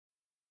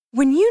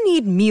When you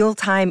need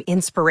mealtime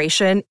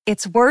inspiration,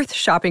 it's worth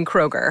shopping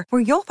Kroger,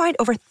 where you'll find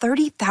over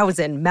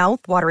 30,000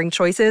 mouth-watering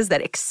choices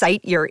that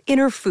excite your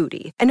inner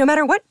foodie. And no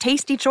matter what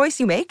tasty choice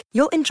you make,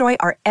 you'll enjoy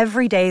our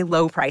everyday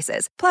low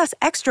prices, plus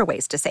extra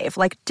ways to save,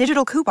 like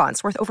digital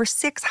coupons worth over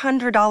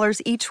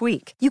 $600 each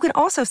week. You can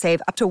also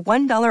save up to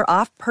 $1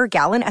 off per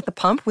gallon at the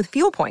pump with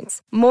fuel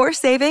points. More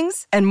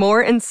savings and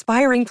more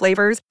inspiring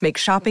flavors make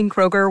shopping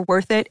Kroger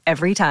worth it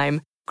every time.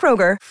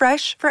 Kroger,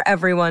 fresh for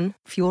everyone.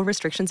 Fuel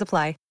restrictions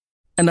apply.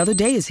 Another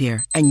day is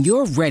here, and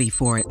you're ready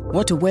for it.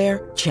 What to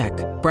wear? Check.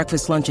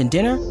 Breakfast, lunch, and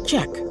dinner?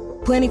 Check.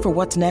 Planning for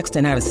what's next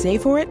and how to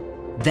save for it?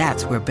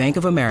 That's where Bank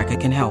of America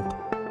can help.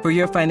 For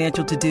your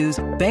financial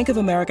to-dos, Bank of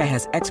America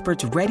has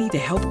experts ready to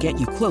help get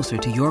you closer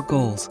to your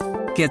goals.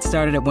 Get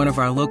started at one of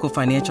our local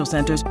financial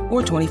centers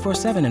or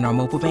 24/7 in our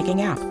mobile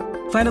banking app.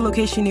 Find a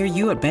location near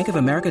you at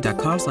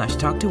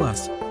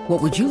bankofamerica.com/talktous. What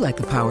would you like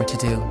the power to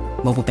do?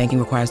 Mobile banking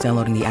requires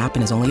downloading the app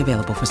and is only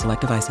available for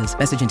select devices.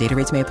 Message and data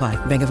rates may apply.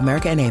 Bank of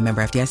America N.A.,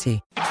 member FDIC.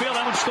 Field,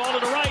 that one stalled to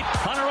the right.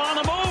 Hunter on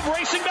the move,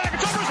 racing back.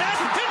 It's over his head.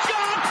 It's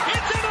gone.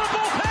 It's into the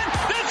bullpen.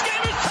 This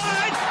game is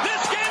tied.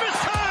 This game is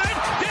tied.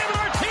 David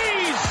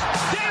Ortiz.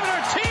 David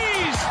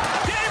Ortiz.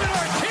 David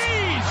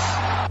Ortiz.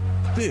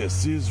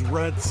 This is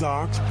Red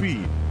Sox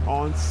Beat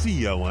on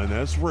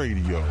CLNS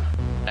Radio.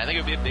 I think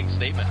it would be a big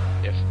statement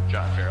if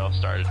John Farrell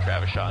started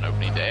Travis Shaw on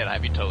opening day, and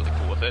I'd be totally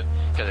cool with it,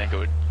 because I think it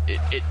would.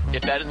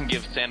 If that doesn't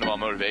give Sandoval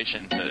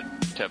motivation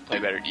to play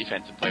better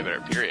defense and play better,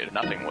 period,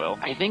 nothing will.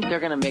 I think they're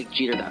going to make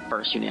Jeter that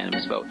first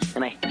unanimous vote,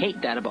 and I hate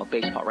that about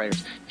baseball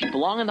writers. If you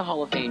belong in the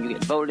Hall of Fame, you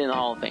get voted in the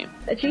Hall of Fame.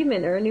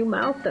 Achievement or a new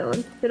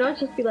milestone. They don't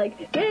just be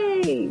like,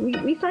 "Yay,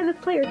 we signed this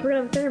player, so we're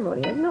going to have a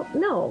ceremony." Like,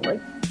 no.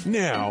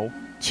 Now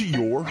to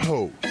your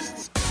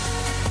hosts.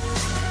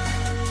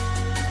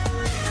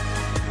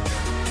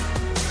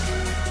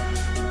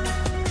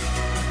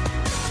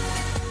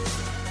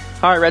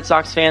 All right, Red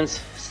Sox fans,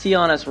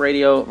 CLNS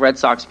Radio, Red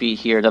Sox Beat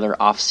here, another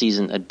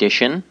off-season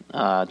edition.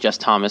 Jess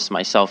Thomas,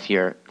 myself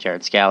here,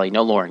 Jared Scally,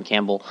 no Lauren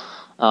Campbell.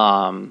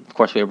 Of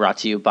course, we are brought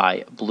to you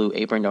by Blue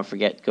Apron. Don't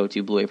forget, go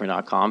to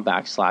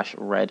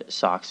blueapron.com/Red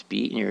Sox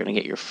Beat, and you're going to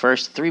get your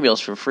first 3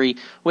 meals for free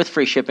with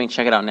free shipping.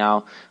 Check it out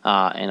now.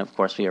 And, of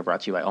course, we are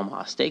brought to you by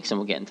Omaha Steaks, and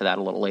we'll get into that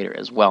a little later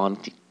as well.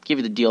 And to give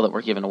you the deal that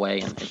we're giving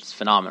away, and it's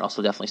phenomenal,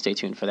 so definitely stay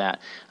tuned for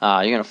that.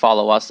 You're going to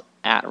follow us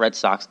at Red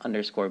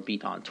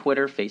Sox_Beat on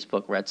Twitter,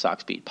 Facebook, Red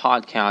Sox Beat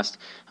Podcast.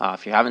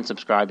 If you haven't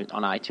subscribed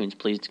on iTunes,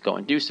 please go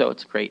and do so.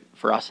 It's great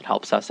for us. It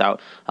helps us out,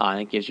 and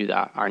it gives you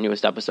our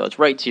newest episodes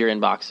right to your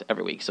inbox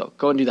every week. So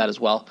go and do that as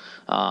well.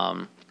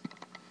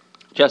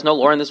 Jess, no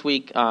Lauren this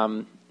week.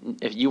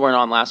 If you weren't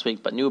on last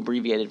week, but new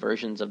abbreviated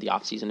versions of the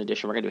off-season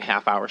edition. We're going to do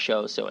half-hour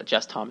shows, so a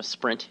Jess Thomas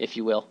sprint, if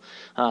you will.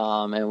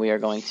 And we are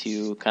going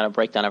to kind of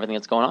break down everything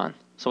that's going on.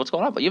 So what's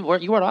going on? But you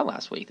weren't on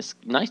last week. It's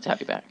nice to have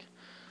you back.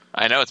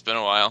 I know, it's been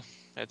a while.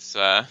 It's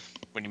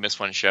when you miss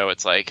one show,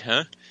 it's like,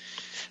 huh?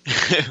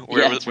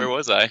 Where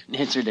was I?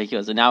 It's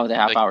ridiculous. And now with the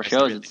half-hour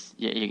shows,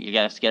 you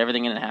got to get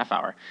everything in a half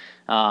hour.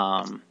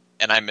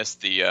 And I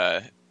missed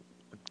the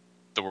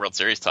World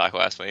Series talk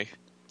last week.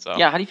 So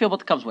yeah, how do you feel about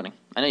the Cubs winning?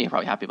 I know you're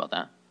probably happy about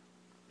that.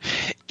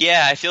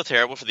 Yeah, I feel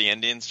terrible for the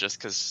Indians just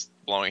because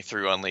blowing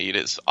through on lead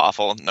is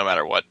awful no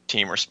matter what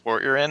team or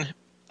sport you're in.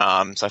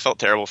 So I felt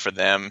terrible for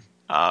them.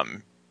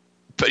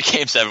 But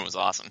Game 7 was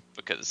awesome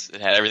because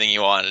it had everything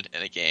you wanted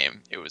in a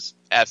game. It was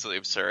absolutely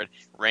absurd.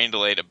 Rain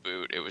delay to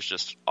boot. It was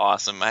just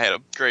awesome. I had a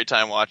great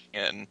time watching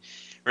it, and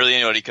really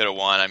anybody could have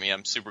won. I mean,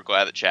 I'm super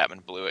glad that Chapman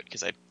blew it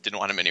because I didn't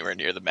want him anywhere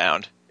near the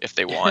mound if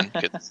they won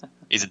because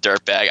he's a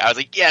dirtbag. I was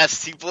like,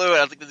 yes, he blew it.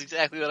 I was like, that's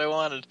exactly what I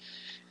wanted.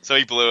 So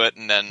he blew it,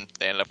 and then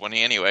they ended up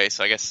winning anyway.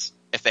 So I guess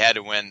if they had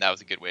to win, that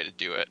was a good way to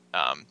do it.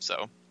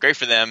 So great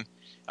for them.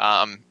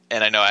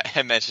 And I know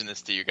I mentioned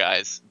this to you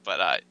guys,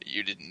 but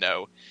you didn't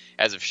know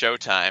as of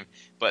Showtime,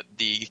 but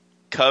the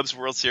Cubs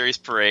World Series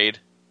parade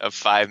of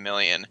 5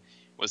 million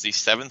was the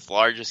 7th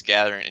largest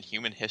gathering in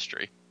human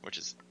history, which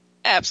is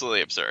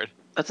absolutely absurd.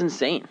 That's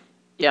insane.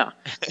 Yeah.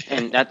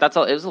 And it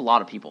was a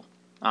lot of people.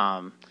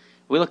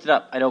 We looked it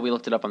up. I know we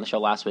looked it up on the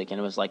show last week, and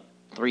it was like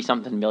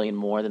 3-something million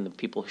more than the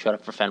people who showed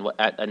up for Fenway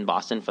in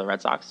Boston for the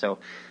Red Sox. So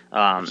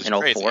in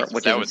 04,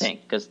 which is insane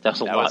because that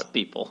was a lot of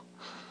people.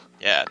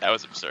 Yeah, that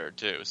was absurd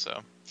too.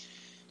 So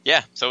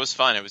yeah, so it was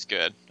fun. It was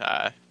good.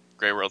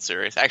 Great World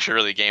Series. Actually,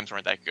 really, games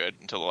weren't that good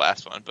until the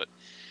last one, but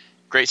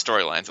great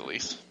storylines at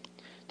least.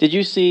 Did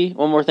you see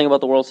one more thing about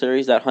the World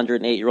Series? That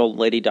 108-year-old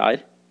lady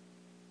died.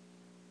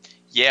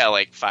 Yeah,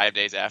 like 5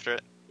 days after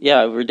it.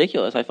 Yeah,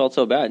 ridiculous. I felt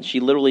so bad.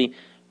 She literally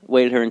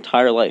waited her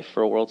entire life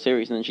for a World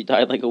Series, and then she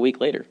died like a week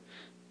later.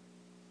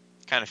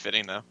 Kind of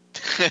fitting, though.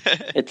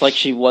 It's like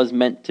she was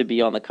meant to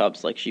be on the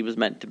Cubs, like she was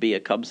meant to be a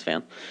Cubs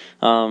fan,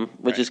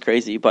 which is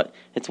crazy. But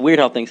it's weird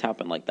how things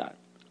happen like that.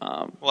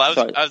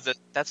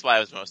 That's why I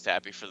was most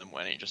happy for them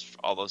winning, just for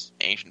all those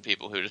ancient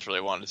people who just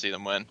really wanted to see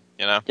them win,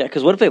 you know? Yeah,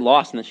 because what if they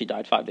lost and then she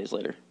died 5 days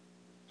later?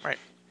 Right.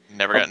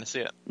 Never gotten to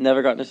see it.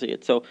 Never gotten to see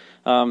it. So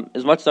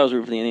as much as I was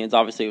rooting for the Indians,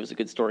 obviously it was a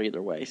good story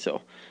either way.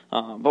 So,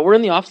 but we're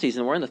in the off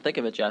season. We're in the thick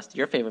of it, Jess.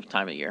 Your favorite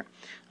time of year.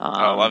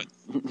 I love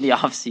it. The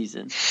off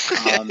season.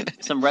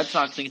 Some Red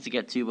Sox things to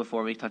get to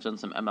before we touch on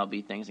some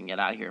MLB things and get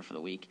out of here for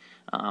the week.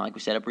 Like we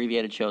said,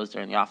 abbreviated shows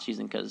during the off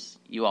season because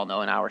you all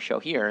know an hour show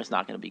here is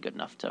not going to be good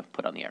enough to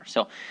put on the air.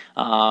 So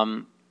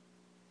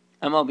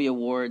MLB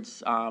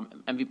awards,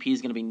 MVP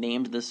is going to be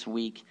named this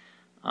week.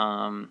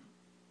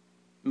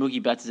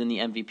 Mookie Betts is in the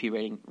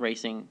MVP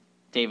racing.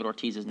 David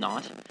Ortiz is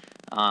not.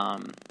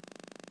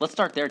 Let's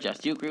start there, Jess.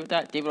 Do you agree with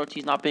that? David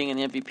Ortiz not being in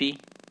the MVP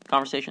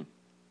conversation?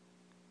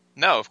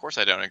 No, of course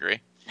I don't agree.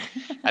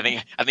 I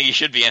think he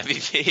should be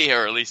MVP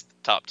or at least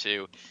top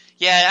 2.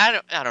 Yeah,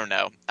 I don't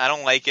know. I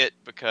don't like it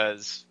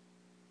because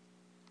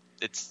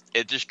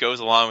it just goes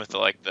along with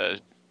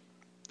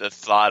the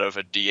thought of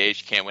a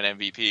DH can't win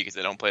MVP because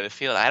they don't play the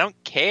field. I don't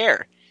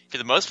care. If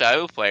you're the most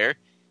valuable player,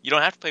 you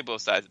don't have to play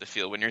both sides of the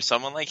field. When you're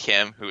someone like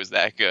him who is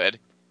that good,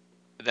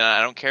 then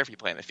I don't care if you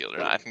play in the field or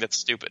not. I think that's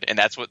stupid, and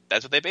that's what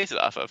they base it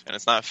off of, and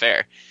it's not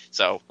fair.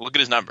 So look at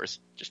his numbers.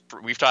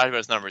 We've talked about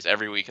his numbers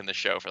every week in the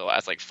show for the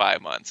last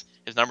 5 months.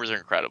 His numbers are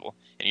incredible,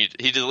 and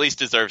he at least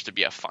deserves to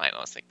be a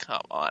finalist.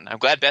 Come on, I'm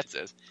glad Betts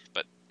is,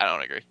 but I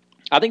don't agree.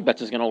 I think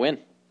Betts is going to win.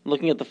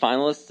 Looking at the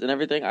finalists and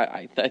everything,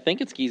 I think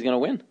he's going to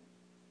win.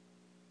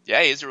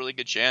 Yeah, he has a really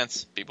good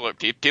chance. People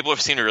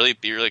have seemed to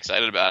be really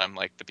excited about him,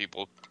 like the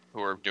people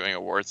who are doing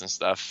awards and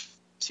stuff.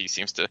 He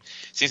seems to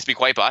be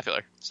quite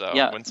popular, so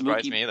yeah, it wouldn't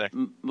surprise me either.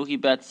 Mookie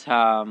Betts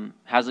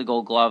has a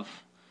Gold Glove.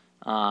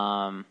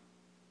 Dustin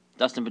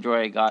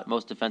Pedroia got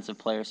Most Defensive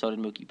Player, so did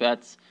Mookie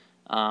Betts.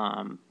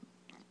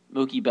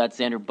 Mookie Betts,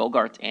 Xander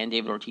Bogaerts, and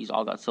David Ortiz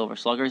all got Silver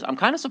Sluggers. I'm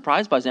kind of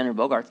surprised by Xander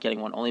Bogaerts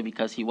getting one, only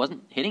because he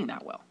wasn't hitting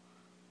that well.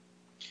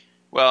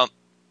 Well,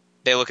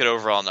 they look at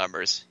overall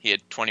numbers. He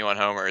had 21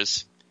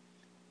 homers,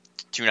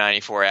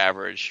 294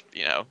 average.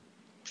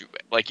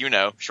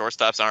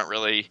 Shortstops aren't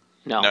really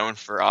known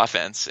for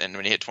offense, and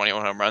when you hit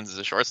 21 home runs as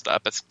a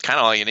shortstop, that's kind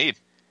of all you need.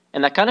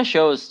 And that kind of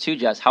shows, too,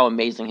 Jess, how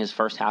amazing his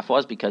first half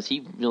was because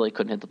he really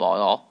couldn't hit the ball at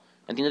all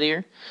at the end of the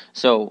year.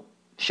 So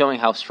showing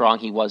how strong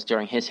he was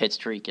during his hit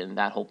streak and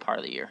that whole part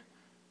of the year.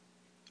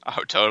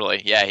 Oh,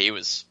 totally. Yeah, he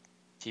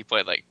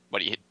played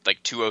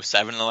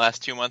 207 in the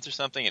last 2 months or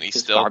something, and he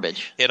still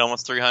garbage. Hit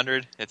almost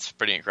 300. It's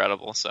pretty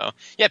incredible. So,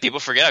 yeah,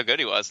 people forget how good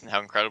he was and how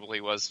incredible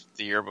he was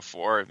the year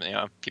before.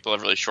 People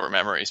have really short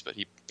memories, but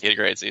he had a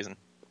great season.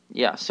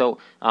 Yeah, so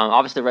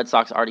obviously the Red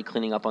Sox are already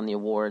cleaning up on the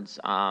awards.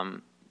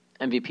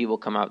 MVP will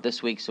come out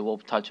this week, so we'll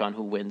touch on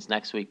who wins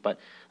next week. But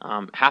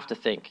have to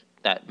think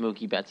that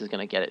Mookie Betts is going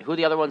to get it. Who are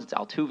the other ones? It's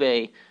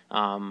Altuve,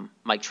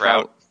 Mike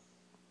Trout.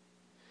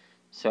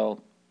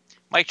 So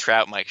Mike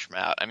Trout, Mike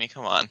Schmout. I mean,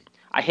 come on.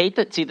 I hate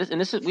that. See,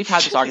 we've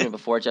had this argument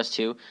before, just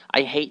too.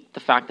 I hate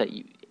the fact that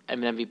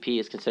an MVP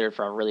is considered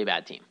for a really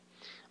bad team.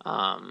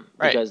 Right.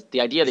 Because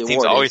the idea of the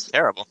award always is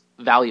terrible.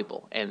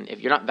 Valuable, and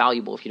if you're not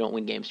valuable, if you don't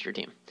win games to your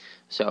team.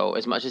 So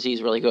as much as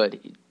he's really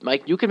good,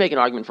 you can make an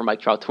argument for Mike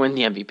Trout to win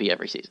the MVP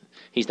every season.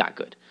 He's not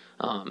good.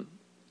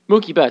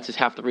 Mookie Betts is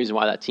half the reason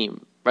why that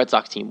Red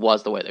Sox team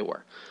was the way they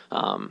were.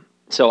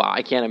 So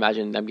I can't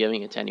imagine them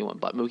giving it to anyone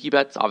but Mookie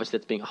Betts. Obviously,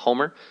 it's being a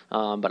homer,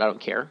 but I don't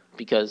care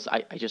because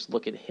I just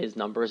look at his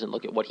numbers and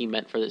look at what he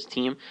meant for this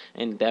team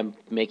and them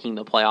making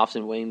the playoffs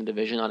and winning the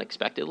division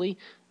unexpectedly.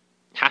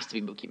 Has to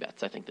be Mookie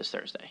Betts, I think, this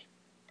Thursday.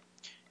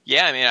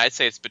 Yeah, I mean, I'd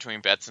say it's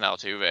between Betts and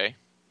Altuve.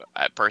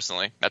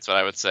 Personally, that's what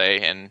I would say.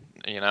 And,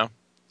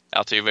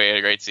 Altuve had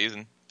a great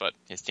season, but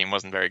his team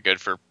wasn't very good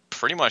for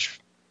pretty much,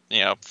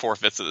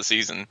 4/5 of the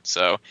season.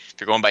 So if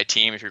you're going by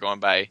team, if you're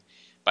going by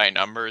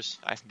numbers,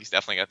 I think he's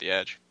definitely got the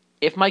edge.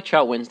 If Mike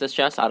Trout wins this,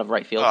 Jess, out of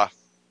right field, God.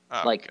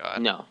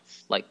 No,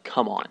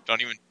 come on.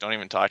 Don't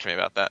even talk to me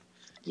about that.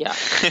 Yeah,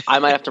 I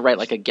might have to write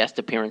a guest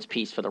appearance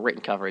piece for the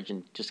written coverage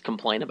and just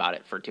complain about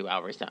it for 2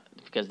 hours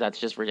because that's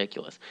just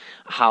ridiculous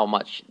how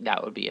much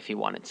that would be if he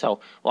won it. So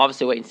we'll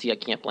obviously wait and see. I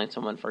can't blame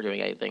someone for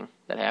doing anything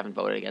that I haven't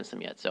voted against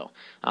them yet. So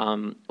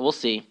we'll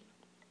see.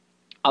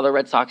 Other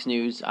Red Sox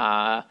news,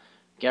 Gary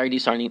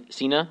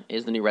DiSarcina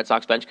is the new Red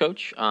Sox bench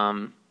coach.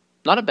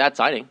 Not a bad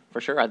signing, for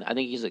sure. I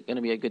think he's going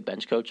to be a good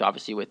bench coach,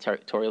 obviously, with Terry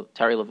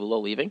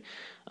Lavulo leaving.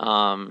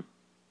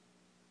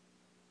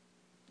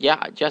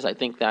 Yeah, Jess, I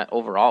think that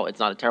overall it's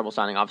not a terrible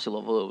signing. Obviously,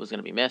 Lavulo was going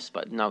to be missed,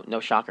 but no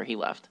shocker he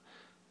left.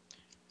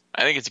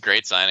 I think it's a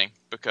great signing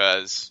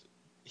because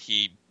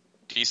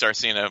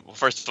DiSarcina, well,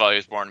 first of all, he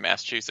was born in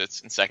Massachusetts,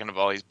 and second of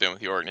all, he's been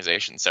with the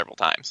organization several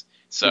times.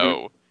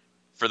 So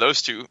for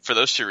those two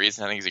reasons,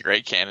 I think he's a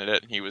great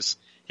candidate. He was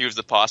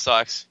the Paw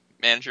Sox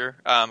manager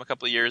a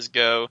couple of years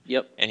ago.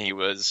 Yep. And he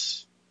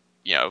was,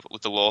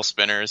 with the Lowell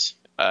Spinners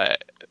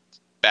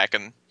back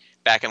in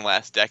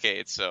last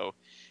decade. So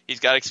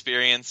he's got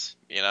experience.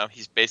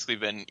 He's basically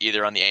been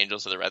either on the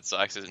Angels or the Red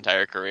Sox his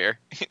entire career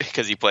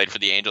because he played for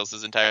the Angels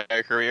his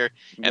entire career,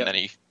 and then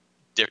he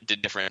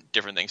did different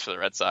things for the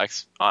Red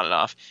Sox on and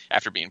off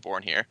after being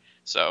born here.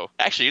 So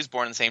actually, he was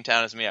born in the same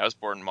town as me. I was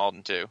born in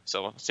Malden too.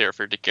 So let's hear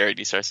for Gary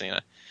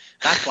DiSarcina.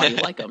 That's why you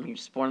like him. You're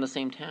just born in the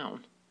same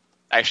town.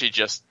 Actually,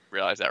 just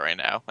realize that right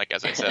now. Like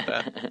as I said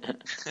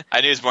that,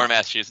 I knew it was born in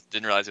Massachusetts,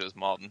 didn't realize it was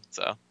Malden.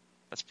 So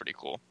that's pretty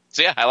cool.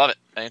 So yeah, I love it.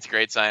 I think it's a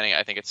great signing.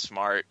 I think it's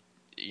smart.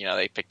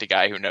 They picked a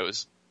guy who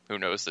knows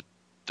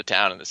the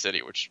town and the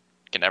city, which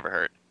can never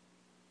hurt.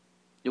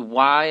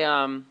 Why?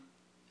 I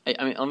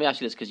mean, let me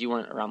ask you this because you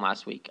weren't around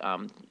last week.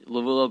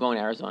 Lovullo going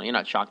to Arizona. You're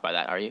not shocked by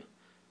that, are you?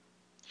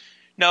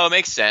 No, it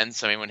makes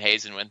sense. I mean, when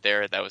Hazen went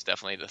there, that was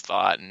definitely the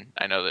thought, and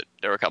I know that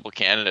there were a couple of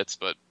candidates,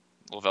 but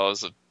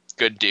Lovullo's a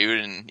good dude,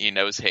 and he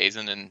knows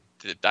Hazen, and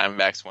the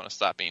Diamondbacks want to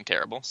stop being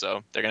terrible,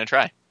 so they're going to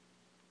try.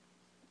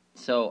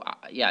 So,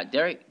 yeah,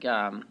 Derek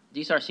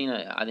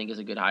DiSarcina, I think, is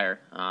a good hire.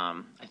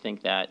 I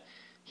think that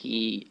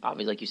he,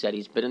 obviously, like you said,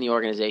 he's been in the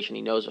organization.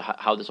 He knows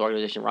how this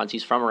organization runs.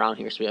 He's from around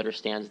here, so he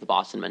understands the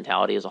Boston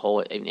mentality as a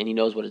whole, and he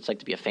knows what it's like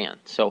to be a fan.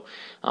 So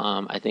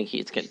I think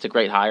it's a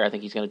great hire. I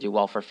think he's going to do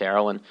well for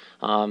Farrell.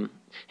 And,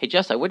 hey,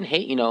 Jess, I wouldn't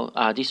hate,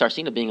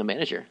 DiSarcina being a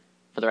manager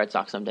for the Red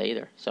Sox someday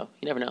either. So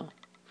you never know.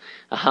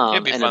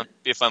 It'd be fun.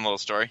 Be a fun little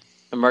story.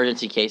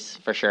 Emergency case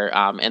for sure,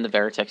 and the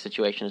Veritek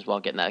situation as well,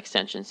 getting that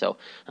extension. So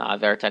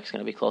Veritek's going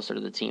to be closer to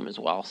the team as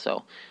well.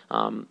 So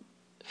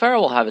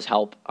Farrell will have his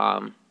help.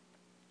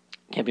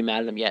 Can't be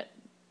mad at him yet,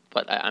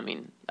 but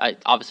I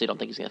obviously don't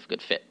think he's going to have a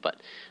good fit. But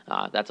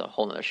that's a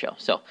whole other show.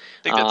 So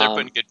I think that they're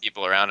putting good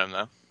people around him,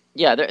 though.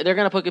 Yeah, they're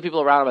going to put good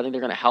people around him. I think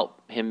they're going to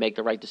help him make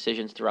the right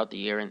decisions throughout the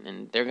year,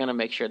 and they're going to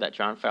make sure that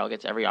John Farrell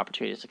gets every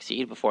opportunity to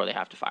succeed before they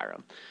have to fire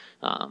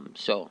him.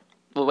 So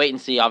we'll wait and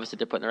see. Obviously,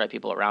 they're putting the right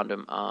people around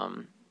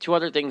him. Two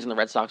other things in the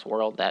Red Sox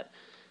world that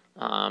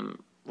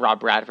Rob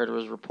Bradford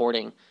was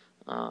reporting.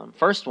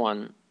 First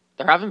one,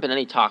 there haven't been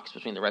any talks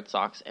between the Red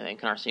Sox and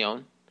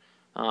Encarnacion.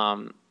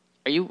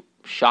 Are you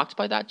shocked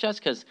by that, Jess?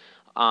 Because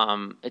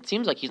it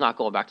seems like he's not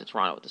going back to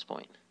Toronto at this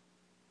point.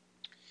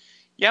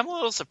 Yeah, I'm a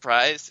little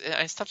surprised.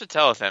 It's tough to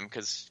tell with him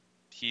because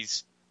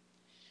he's...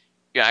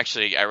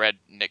 actually, I read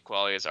Nick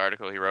Qualia's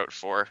article he wrote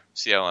for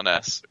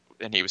CLNS,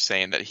 and he was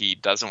saying that he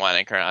doesn't want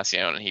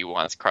Encarnacion and he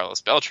wants Carlos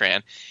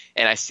Beltran.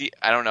 And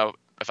I don't know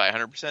if I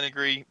 100%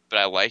 agree, but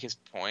I like his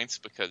points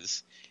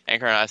because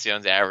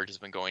Encarnacion's average has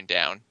been going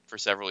down for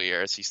several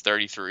years. He's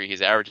 33.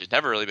 His average has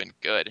never really been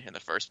good in the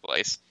first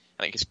place.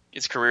 I think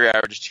his career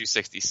average is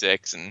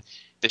 266, and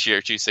this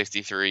year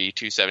 263,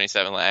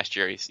 277 last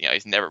year.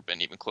 He's never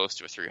been even close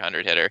to a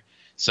 300 hitter.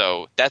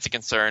 So that's a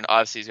concern.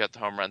 Obviously, he's got the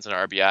home runs and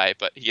RBI,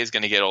 but he is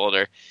going to get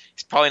older.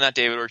 He's probably not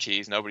David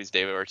Ortiz. Nobody's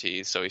David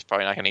Ortiz, so he's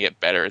probably not going to get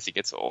better as he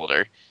gets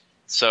older.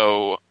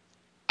 So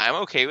I'm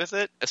okay with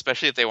it,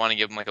 especially if they want to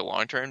give him like a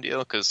long-term deal,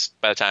 because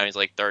by the time he's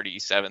like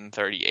 37,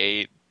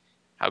 38,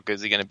 how good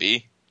is he going to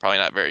be? Probably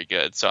not very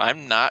good. So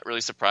I'm not really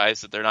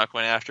surprised that they're not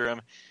going after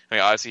him. I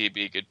mean, obviously he'd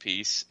be a good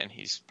piece, and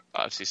he's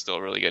obviously still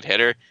a really good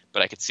hitter,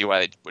 but I could see why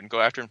they wouldn't go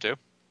after him too.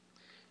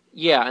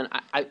 Yeah,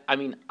 and I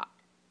mean,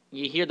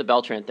 you hear the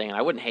Beltran thing, and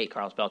I wouldn't hate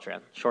Carlos Beltran.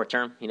 Short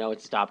term,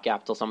 it's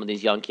stopgap till some of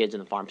these young kids in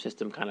the farm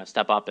system kind of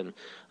step up, and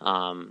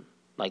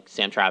like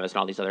Sam Travis and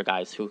all these other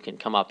guys who can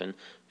come up and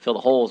fill the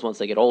holes once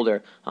they get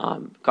older.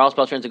 Carlos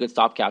Beltran's a good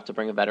stopgap to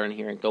bring a veteran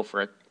here and go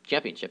for a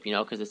championship,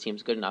 because this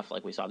team's good enough,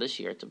 like we saw this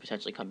year, to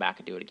potentially come back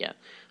and do it again.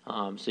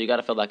 So you got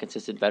to fill that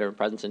consistent veteran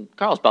presence, and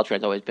Carlos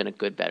Beltran's always been a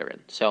good veteran.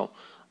 So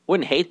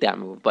wouldn't hate that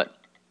move, but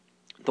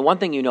the one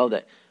thing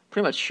that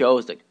pretty much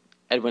shows that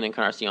Edwin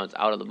Encarnacion's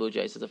out of the Blue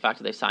Jays is the fact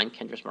that they signed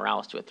Kendrys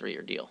Morales to a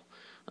 3-year deal.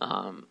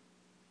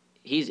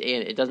 He's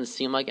in. It doesn't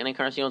seem like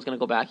Encarnacion's going to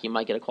go back. He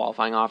might get a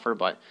qualifying offer,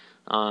 but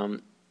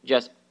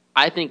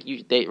I think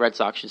the Red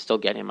Sox should still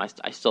get him.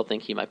 I still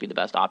think he might be the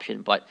best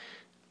option, but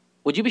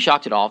would you be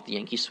shocked at all if the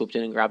Yankees swooped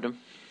in and grabbed him?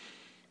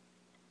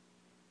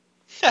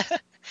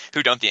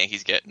 Who don't the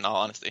Yankees get, in all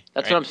honesty?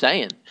 That's right? What I'm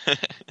saying.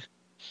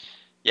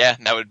 Yeah,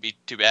 that would be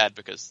too bad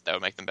because that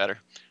would make them better,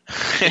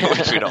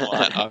 which we don't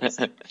want,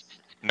 obviously.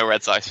 No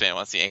Red Sox fan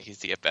wants the Yankees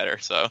to get better,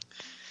 so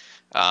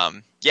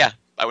yeah,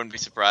 I wouldn't be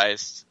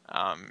surprised.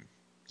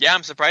 Yeah,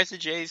 I'm surprised the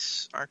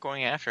Jays aren't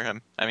going after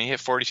him. I mean, he hit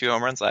 42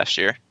 home runs last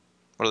year.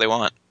 What do they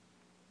want?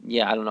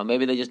 Yeah, I don't know.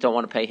 Maybe they just don't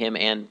want to pay him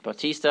and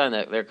Bautista, and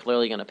they're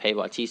clearly going to pay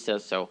Bautista.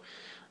 So,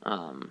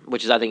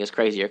 which I think is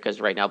crazier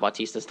because right now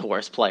Bautista's the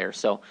worst player.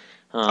 So,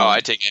 I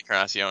take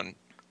Encarnacion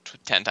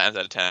 10 times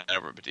out of 10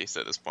 over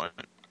Bautista at this point.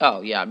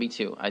 Oh yeah, me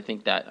too. I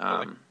think that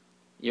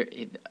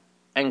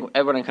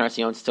Edwin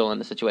Encarnacion's still in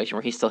the situation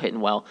where he's still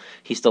hitting well.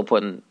 He's still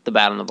putting the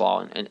bat on the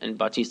ball, and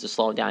Bautista's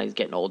slowing down. He's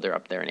getting older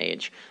up there in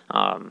age.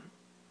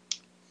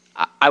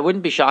 I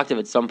wouldn't be shocked if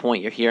at some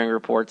point you're hearing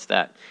reports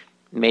that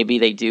maybe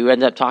they do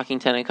end up talking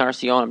to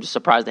Encarnacion. I'm just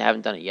surprised they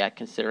haven't done it yet,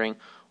 considering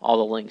all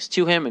the links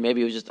to him, and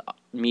maybe it was just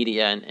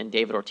media and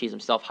David Ortiz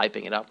himself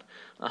hyping it up,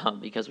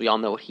 because we all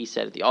know what he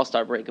said at the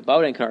All-Star break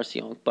about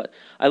Encarnacion. But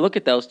I look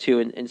at those two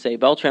and say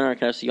Beltran or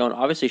Encarnacion,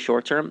 obviously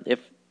short-term, if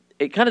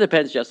it kind of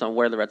depends just on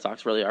where the Red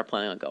Sox really are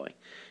planning on going.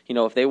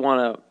 If they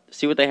want to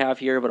see what they have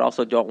here, but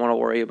also don't want to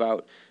worry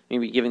about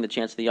maybe giving the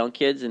chance to the young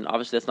kids, and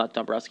obviously that's not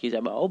Dombrowski's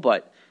MO,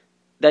 but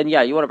then,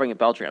 yeah, you want to bring in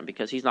Beltran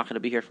because he's not going to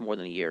be here for more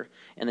than a year.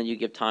 And then you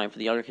give time for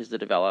the younger kids to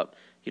develop.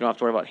 You don't have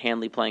to worry about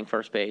Hanley playing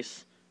first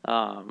base,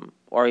 or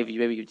maybe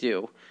you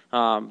do.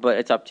 But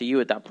it's up to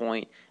you at that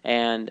point.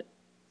 And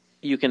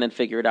you can then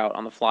figure it out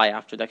on the fly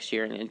after next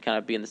year and kind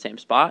of be in the same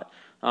spot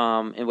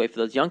and wait for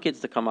those young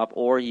kids to come up,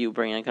 or you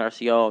bring in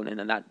Encarnacion, and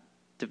then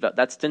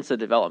that stints the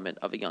development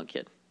of a young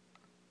kid.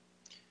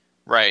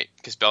 Right,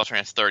 because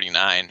Beltran's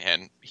 39,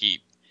 and he's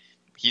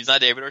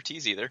not David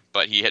Ortiz either,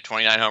 but he hit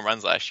 29 home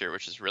runs last year,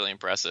 which is really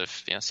impressive.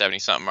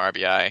 70-something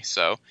RBI,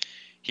 so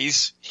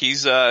he's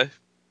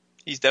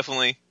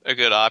definitely a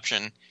good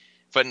option.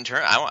 But in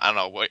turn, I don't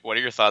know. What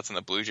are your thoughts on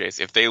the Blue Jays?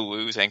 If they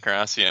lose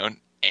Encarnacion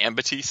and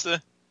Batista,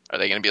 are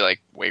they going to be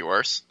like way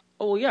worse?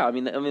 Oh well, yeah. I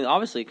mean,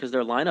 obviously, because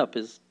their lineup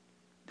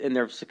and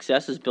their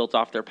success is built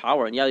off their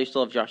power. And yeah, you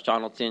still have Josh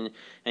Donaldson,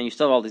 and you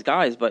still have all these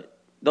guys, but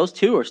those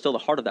two are still the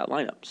heart of that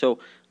lineup. So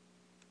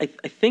I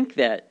think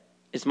that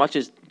as much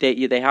as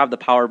they have the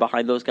power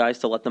behind those guys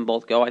to let them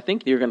both go, I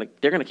think they're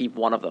gonna keep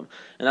one of them,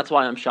 and that's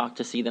why I'm shocked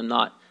to see them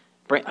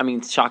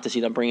shocked to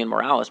see them bring in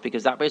Morales,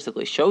 because that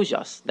basically shows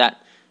us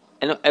that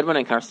Edwin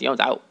Encarnacion's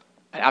out.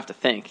 I have to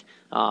think,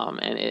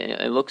 and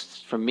it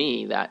looks for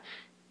me that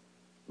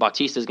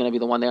Bautista is going to be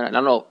the one there. And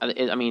I don't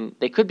know. I mean,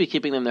 they could be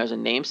keeping them there as a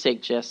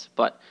namesake,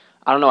 but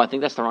I don't know. I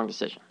think that's the wrong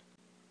decision.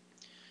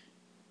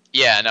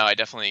 Yeah, no, I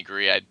definitely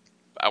agree.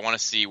 I want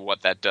to see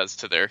what that does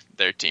to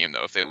their team,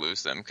 though, if they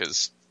lose them,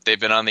 because they've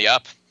been on the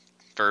up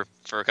for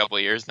a couple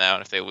of years now,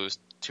 and if they lose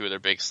two of their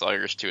big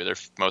sluggers, two of their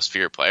most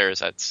feared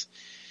players,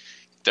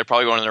 they're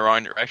probably going in the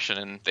wrong direction,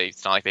 and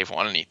it's not like they've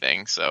won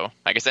anything. So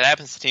I guess that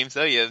happens to teams,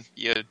 though. You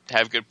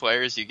have good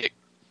players, you get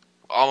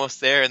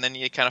almost there, and then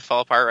you kind of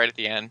fall apart right at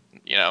the end.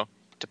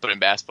 To put in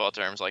basketball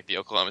terms, like the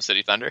Oklahoma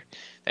City Thunder,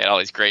 they had all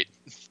these great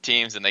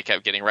teams, and they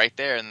kept getting right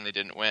there, and they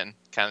didn't win.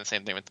 Kind of the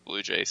same thing with the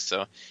Blue Jays.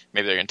 So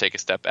maybe they're going to take a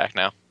step back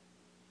now.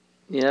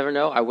 You never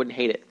know. I wouldn't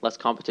hate it. Less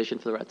competition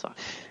for the Red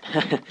Sox.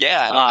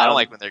 Yeah, I don't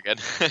like when they're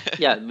good.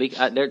 Yeah,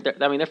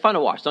 they're fun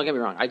to watch. Don't get me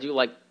wrong. I do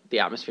like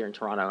the atmosphere in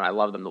Toronto, and I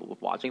love them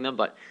watching them.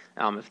 But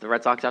if the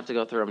Red Sox have to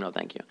go through them, no,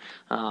 thank you.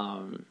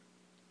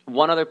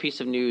 One other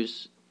piece of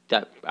news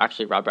that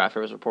actually Rob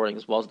Bradford was reporting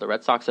as well as the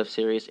Red Sox have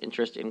serious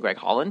interest in Greg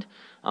Holland.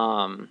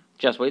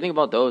 Jess, what do you think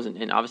about those?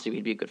 And obviously,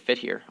 he'd be a good fit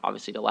here.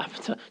 Obviously,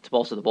 to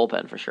bolster the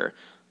bullpen for sure.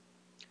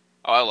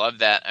 Oh, I love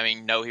that. I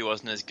mean, no, he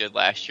wasn't as good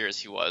last year as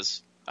he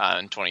was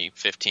in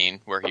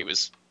 2015, where he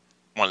was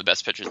one of the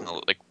best pitchers in the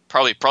league,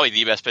 probably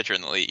the best pitcher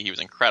in the league. He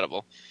was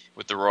incredible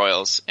with the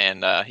Royals,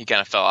 and he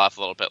kind of fell off a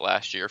little bit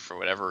last year for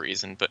whatever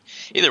reason. But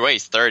either way,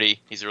 he's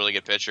 30. He's a really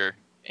good pitcher,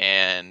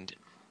 and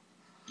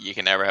you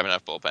can never have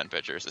enough bullpen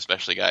pitchers,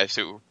 especially guys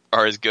who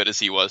are as good as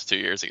he was 2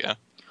 years ago.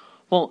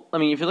 Well, I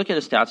mean, if you look at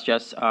his stats,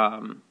 Jess,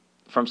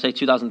 from, say,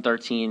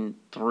 2013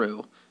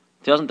 through,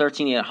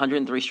 2013 he had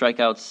 103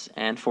 strikeouts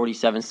and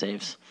 47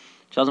 saves.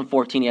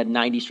 2014 he had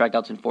 90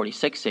 strikeouts and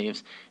 46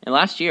 saves. And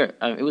last year,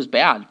 it was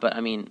bad, but, I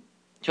mean,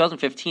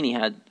 2015 he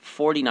had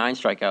 49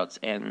 strikeouts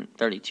and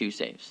 32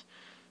 saves.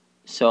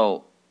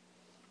 So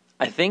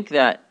I think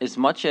that as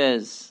much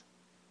as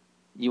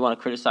you want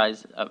to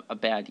criticize a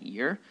bad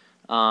year,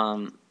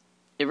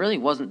 it really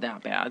wasn't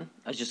that bad.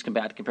 It's just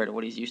bad compared to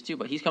what he's used to,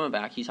 but he's coming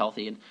back. He's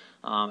healthy, and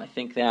I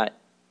think that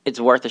it's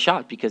worth a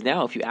shot, because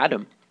now if you add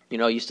him,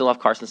 you still have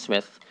Carson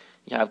Smith,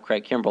 you have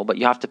Craig Kimbrell, but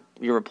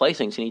you're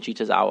replacing Shinichi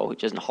Tozawa,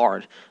 which isn't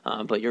hard,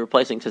 but you're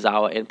replacing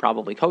Tozawa and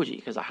probably Koji,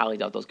 because I highly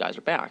doubt those guys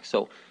are back.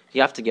 So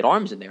you have to get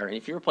arms in there, and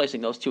if you're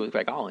replacing those two with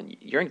Greg Holland,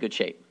 you're in good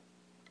shape.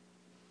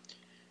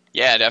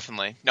 Yeah,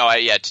 definitely. No,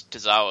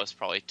 Tozawa is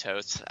probably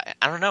toast.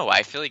 I don't know.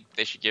 I feel like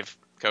they should give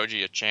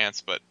Koji a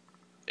chance, but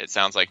it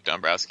sounds like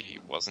Dombrowski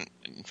wasn't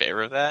in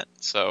favor of that.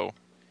 So,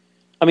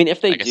 I mean,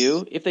 if they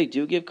do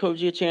give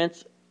Koji a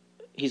chance,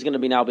 he's going to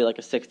be like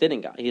a sixth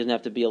inning guy. He doesn't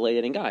have to be a late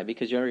inning guy,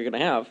 because you're going to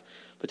have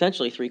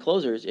potentially three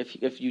closers.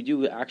 If you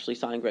do actually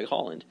sign Greg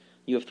Holland,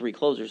 you have three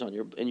closers in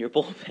your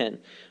bullpen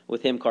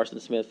with him, Carson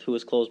Smith, who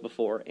has closed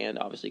before, and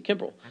obviously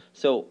Kimbrell.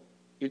 So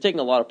you're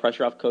taking a lot of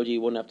pressure off Koji. You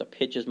wouldn't have to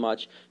pitch as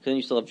much, because then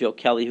you still have Joe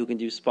Kelly, who can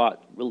do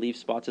relief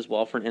spots as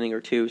well for an inning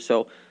or two.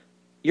 So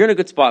you're in a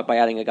good spot by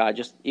adding a guy.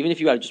 Even if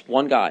you add just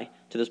one guy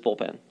to this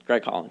bullpen,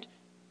 Greg Holland,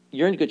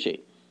 you're in good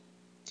shape.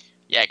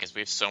 Yeah, because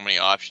we have so many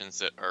options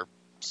that are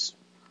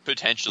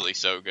potentially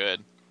so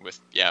good with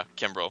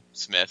Kimbrell,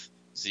 Smith,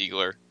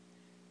 Ziegler.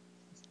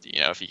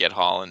 If you get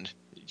Holland,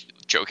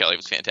 Joe Kelly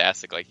was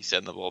fantastic, like you said,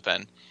 in the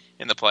bullpen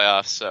in the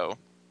playoffs. So,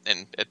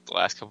 and at the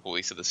last couple of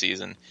weeks of the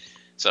season.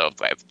 So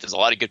there's a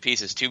lot of good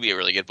pieces to be a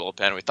really good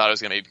bullpen. We thought it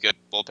was going to be a good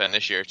bullpen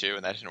this year too,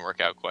 and that didn't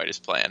work out quite as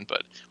planned.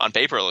 But on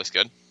paper, it looks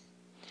good.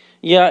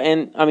 Yeah,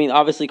 and I mean,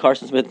 obviously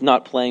Carson Smith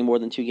not playing more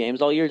than 2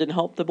 games all year didn't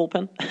help the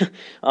bullpen.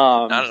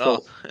 Not at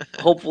all.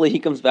 Hopefully he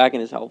comes back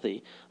and is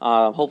healthy.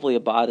 Hopefully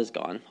Abad is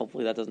gone.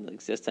 Hopefully that doesn't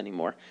exist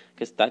anymore,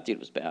 because that dude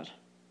was bad.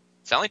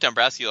 Sound like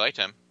Dombrowski liked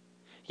him.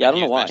 Yeah, I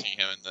don't know why.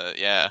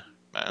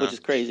 Which is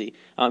crazy.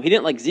 He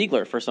didn't like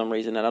Ziegler for some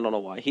reason, and I don't know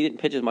why. He didn't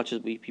pitch as much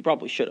as he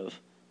probably should have.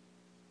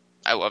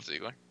 I love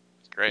Ziegler.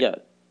 It's great. Yeah,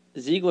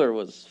 Ziegler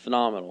was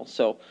phenomenal.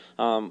 So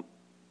we'll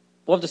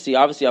have to see.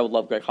 Obviously, I would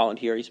love Greg Holland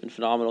here. He's been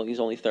phenomenal.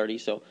 He's only 30,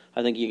 so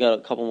I think you got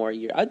a couple more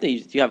years. I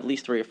think you have at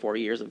least 3 or 4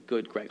 years of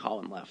good Greg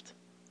Holland left.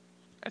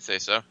 I'd say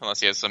so, unless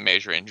he has some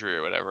major injury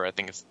or whatever. I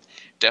think it's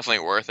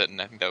definitely worth it, and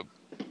I think that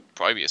would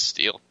probably be a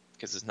steal,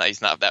 because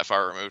he's not that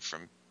far removed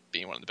from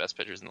being one of the best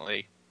pitchers in the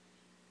league.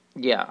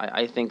 Yeah,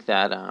 I think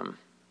that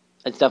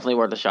it's definitely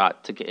worth a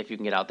shot if you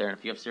can get out there. And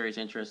if you have serious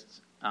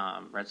interests,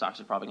 Red Sox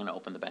are probably going to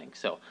open the bank.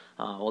 So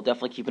we'll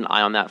definitely keep an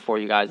eye on that for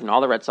you guys. And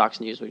all the Red Sox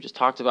news we just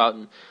talked about,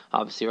 and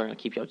obviously we're going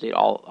to keep you updated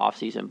all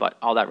offseason, but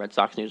all that Red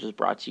Sox news was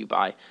brought to you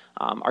by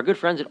our good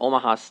friends at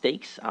Omaha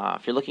Steaks.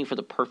 If you're looking for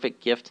the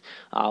perfect gift,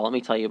 let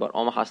me tell you about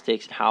Omaha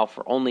Steaks and how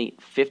for only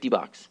 $50,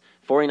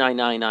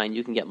 $49.99,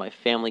 you can get my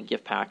family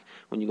gift pack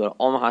when you go to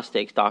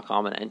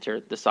omahasteaks.com and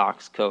enter the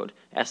Sox code,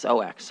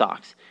 SOX,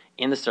 SOX,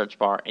 in the search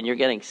bar, and you're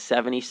getting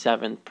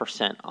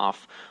 77%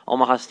 off.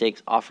 Omaha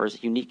Steaks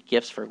offers unique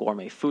gifts for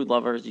gourmet food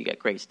lovers. You get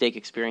great steak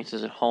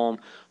experiences at home,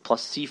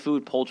 plus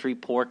seafood, poultry,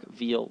 pork,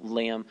 veal,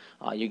 lamb.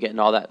 You're getting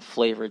all that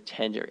flavored,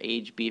 tender,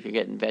 aged beef. You're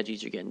getting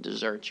veggies. You're getting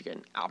desserts. You're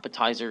getting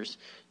appetizers.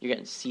 You're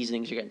getting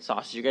seasonings. You're getting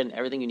sauces. You're getting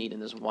everything you need in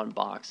this one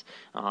box.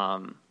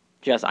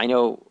 Jess, I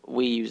know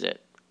we use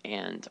it,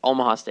 and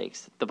Omaha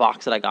Steaks, the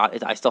box that I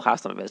got, I still have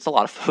some of it. It's a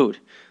lot of food.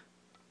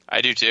 I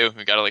do too.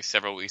 We got it like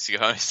several weeks ago.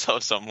 I still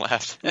have some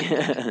left.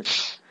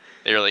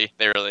 They really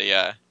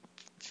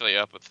fill you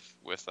up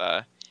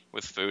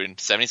with food, and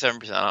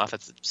 77% off.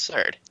 That's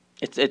absurd.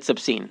 It's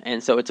obscene,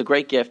 and so it's a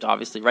great gift.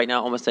 Obviously, right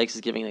now, Omaha Steaks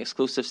is giving an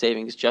exclusive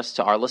savings just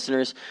to our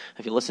listeners.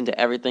 If you listen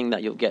to everything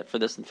that you'll get for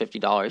this and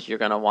 $50, you're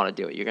gonna want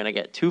to do it. You're gonna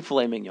get 2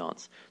 filet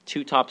mignons,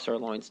 2 top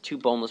sirloins, 2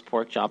 boneless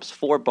pork chops,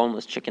 4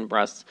 boneless chicken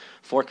breasts,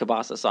 4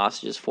 kielbasa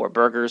sausages, 4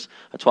 burgers,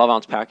 a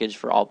 12-ounce package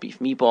for all beef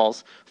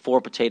meatballs, 4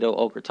 potato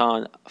au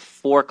gratin,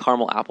 4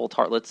 caramel apple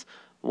tartlets,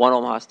 1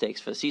 Omaha Steaks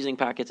for the seasoning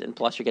packets, and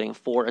plus you're getting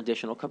 4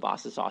 additional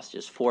kielbasa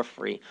sausages for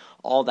free.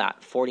 All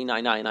that,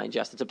 $49.99.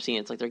 Just it's obscene.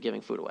 It's like they're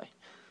giving food away.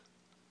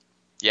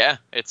 Yeah,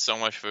 it's so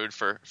much food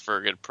for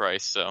a good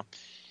price. So,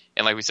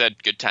 and like we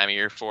said, good time of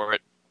year for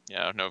it. You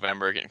know,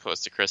 November, getting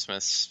close to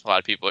Christmas. A lot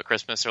of people at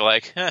Christmas are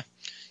like,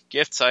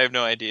 gifts, I have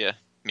no idea.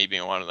 Me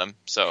being one of them.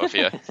 So if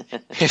you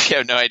if you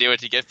have no idea what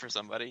to get for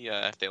somebody,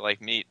 if they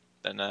like meat,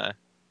 then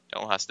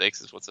Omaha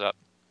Steaks is what's up.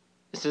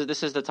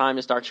 This is the time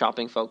to start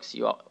shopping, folks.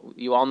 You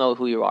all know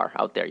who you are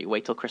out there. You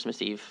wait till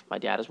Christmas Eve. My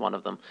dad is one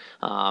of them.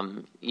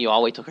 You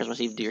all wait till Christmas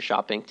Eve to do your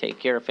shopping. Take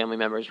care of family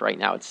members right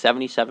now. It's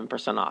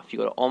 77% off. You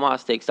go to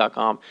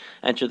omahasteaks.com,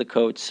 enter the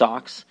code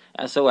SOX,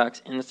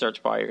 SOX, in the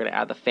search bar. You're going to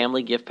add the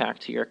family gift pack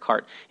to your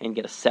cart and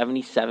get a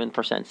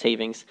 77%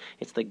 savings.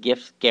 It's the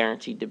gift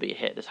guaranteed to be a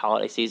hit this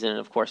holiday season. And,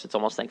 of course, it's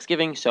almost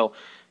Thanksgiving, so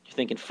you're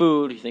thinking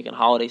food, you're thinking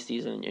holiday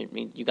season.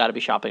 You got to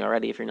be shopping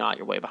already. If you're not,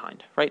 you're way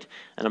behind, right?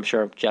 And I'm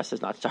sure Jess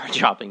has not started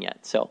shopping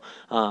yet. So,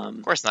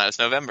 of course not. It's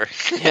November.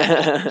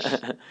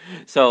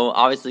 So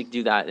obviously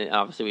do that. And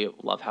obviously we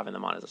love having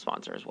them on as a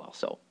sponsor as well.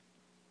 So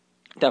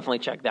definitely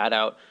check that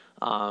out.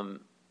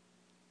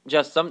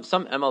 Just some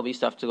MLB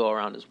stuff to go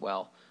around as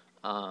well.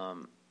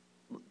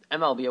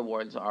 MLB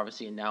awards are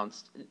obviously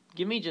announced.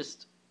 Give me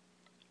just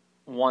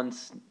one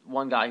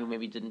guy who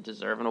maybe didn't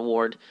deserve an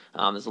award.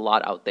 There's a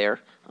lot out there,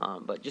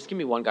 but just give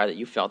me one guy that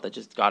you felt that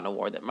just got an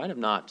award that might have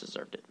not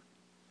deserved it.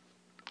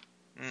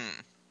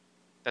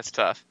 That's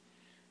tough.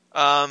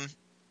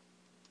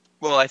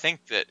 Well, I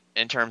think that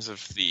in terms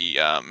of the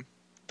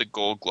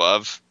Gold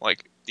Glove,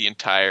 like the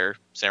entire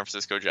San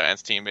Francisco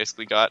Giants team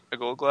basically got a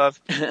Gold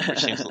Glove. Which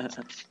seems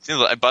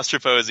like Buster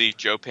Posey,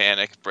 Joe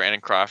Panik,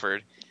 Brandon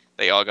Crawford,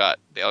 they all got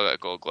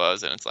Gold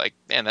Gloves, and it's like,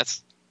 man,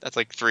 that's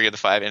like 3 of the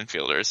 5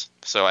 infielders.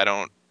 So I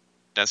don't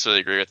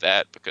necessarily agree with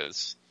that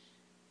because,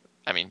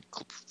 I mean,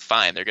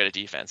 fine, they're good at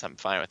defense. I'm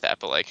fine with that.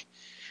 But, like,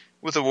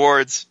 with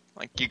awards,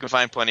 like, you can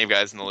find plenty of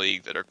guys in the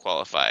league that are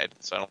qualified.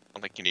 So I don't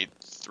think you need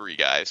 3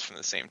 guys from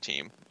the same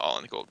team all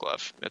in the Gold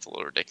Glove. That's a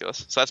little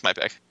ridiculous. So that's my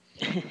pick.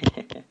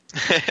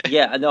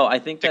 Yeah, no, I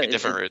think Take a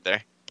different route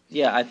there.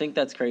 Yeah, I think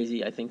that's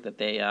crazy. I think that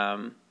they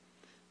I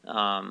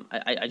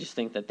just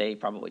think that they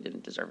probably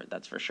didn't deserve it,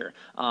 that's for sure.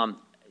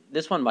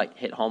 This one might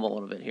hit home a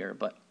little bit here,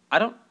 but I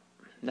don't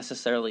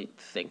necessarily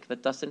think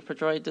that Dustin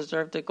Pedroia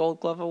deserved a Gold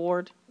Glove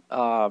award.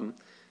 And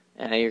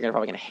you're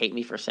probably going to hate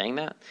me for saying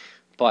that,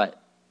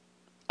 but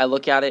I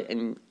look at it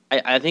and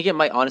I think it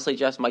might honestly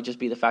just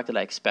be the fact that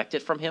I expect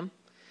it from him,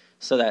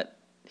 so that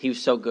he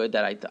was so good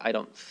that I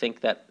don't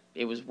think that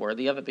it was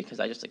worthy of it because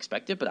I just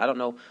expect it. But I don't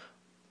know.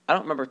 I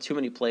don't remember too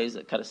many plays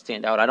that kind of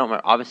stand out. I don't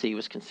remember. Obviously, he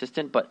was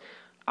consistent, but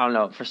I don't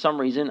know. For some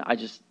reason, I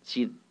just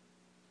see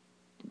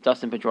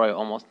Dustin Pedroia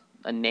almost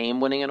a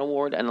name winning an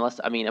award, unless,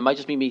 I mean, it might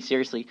just be me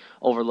seriously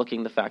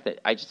overlooking the fact that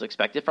I just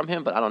expect it from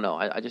him, but I don't know.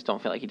 I just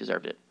don't feel like he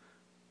deserved it.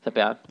 Is that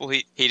bad? Well,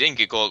 he didn't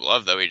get Gold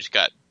Glove, though. He just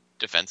got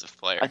Defensive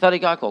Player. I thought he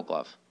got Gold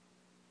Glove.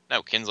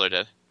 No, Kinsler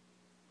did.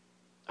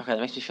 Okay, that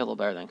makes me feel a little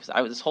better then,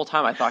 because this whole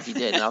time I thought he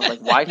did, and I was like,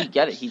 why'd he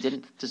get it? He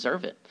didn't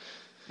deserve it.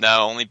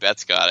 No, only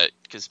Betts got it,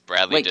 because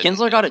Bradley didn't. Wait,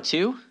 Kinsler got it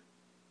too?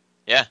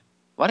 Yeah.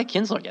 Why did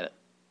Kinsler get it?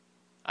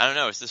 I don't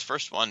know. It's his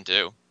first one,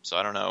 too, so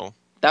I don't know.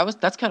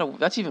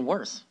 That's even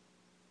worse.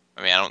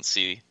 I mean, I don't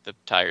see the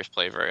Tigers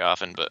play very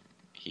often, but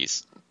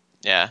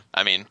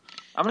I mean,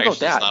 I'm going to go with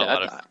that.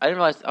 I didn't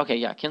realize, okay,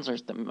 yeah,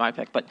 Kinsler's my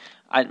pick, but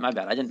my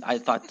bad. I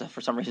thought that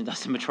for some reason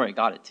Dustin Pedroia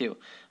got it too.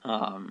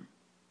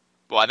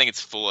 Well, I think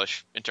it's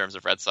foolish in terms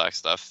of Red Sox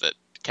stuff that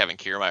Kevin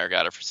Kiermaier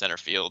got it for center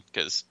field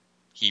because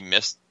he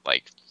missed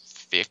like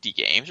 50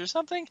 games or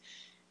something,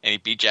 and he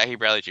beat Jackie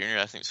Bradley Jr.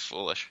 I think it's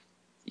foolish.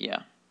 Yeah.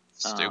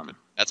 Stupid.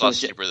 That's a lot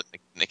stupider than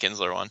the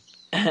Kinsler one.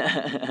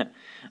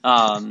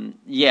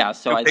 Yeah,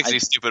 so Who picks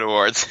these stupid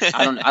awards?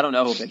 I don't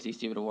know who picks these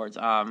stupid awards.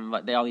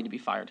 But they all need to be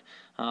fired.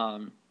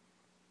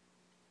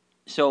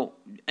 So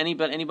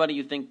anybody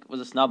you think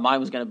was a snub? Mine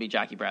was going to be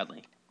Jackie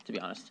Bradley, to be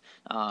honest.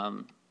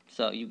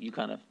 So you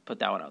kind of put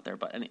that one out there.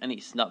 But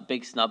any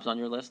big snubs on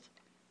your list?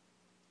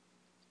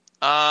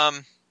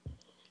 I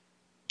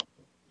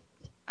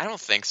don't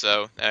think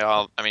so.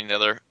 I mean,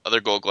 the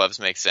other Gold Gloves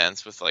make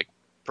sense with like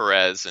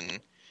Perez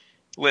and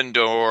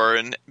Lindor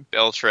and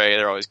Beltre.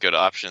 They're always good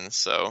options,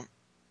 so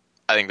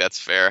I think that's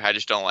fair. I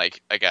just don't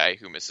like a guy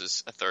who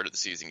misses a third of the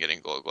season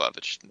getting Gold Glove.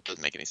 It just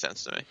doesn't make any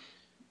sense to me.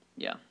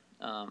 Yeah,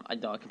 I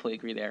completely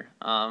agree there.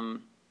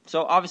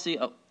 So obviously,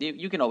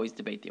 you can always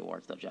debate the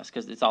awards, though, Jess,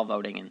 because it's all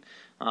voting,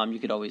 and you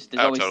could always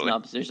totally.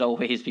 snubs. There's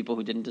always people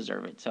who didn't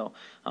deserve it. So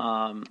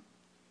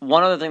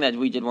one other thing that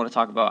we did want to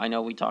talk about, I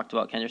know we talked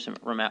about Kendrys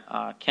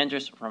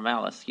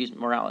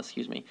Morales,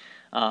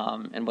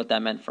 and what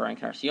that meant for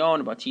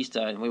Encarnacion,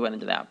 Bautista, and we went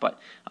into that. But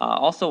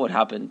also what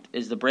happened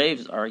is the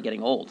Braves are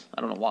getting old.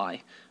 I don't know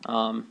why.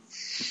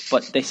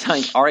 But they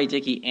signed R.A.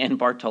 Dickey and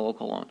Bartolo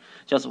Colon.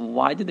 Just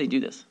why did they do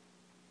this?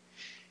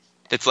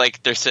 It's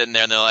like they're sitting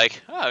there and they're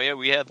like, oh, yeah,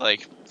 we had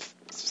like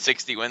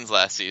 60 wins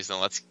last season.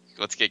 Let's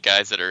get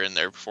guys that are in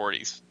their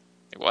 40s.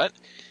 Like, what?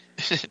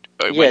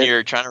 When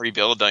you're trying to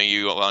rebuild, don't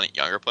you want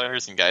younger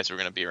players and guys who are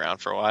going to be around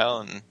for a while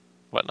and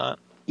whatnot?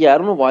 Yeah, I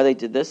don't know why they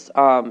did this.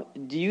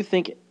 Do you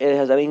think it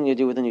has anything to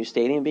do with the new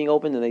stadium being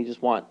open and they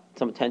just want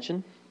some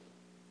attention?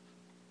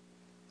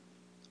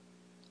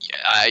 Yeah,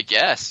 I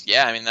guess.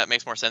 Yeah, I mean, that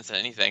makes more sense than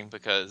anything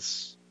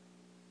because,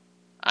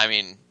 I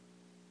mean,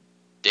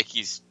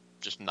 Dickey's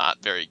just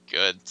not very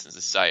good since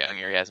his Cy Young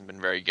year. He hasn't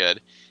been very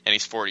good. And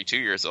he's 42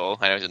 years old.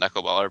 I know he's a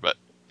knuckleballer, but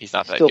he's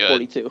not that Still good.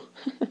 42.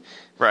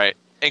 Right.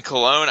 And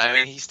Colon, I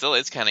mean, he still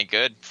is kind of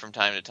good from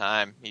time to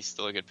time. He's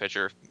still a good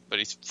pitcher, but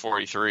he's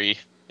 43,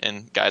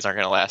 and guys aren't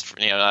going to last.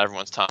 Not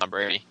everyone's Tom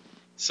Brady,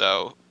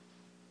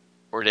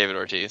 or David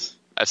Ortiz.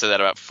 I've said that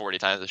about 40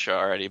 times the show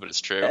already, but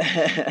it's true.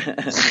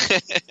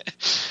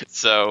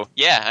 So,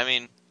 yeah, I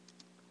mean,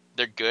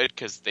 they're good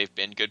because they've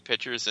been good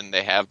pitchers and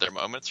they have their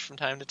moments from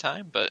time to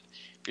time. But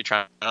if you're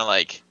trying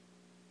to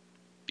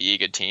be a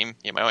good team,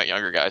 you might want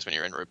younger guys when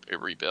you're in a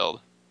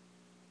rebuild.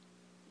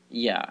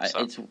 Yeah,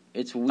 so,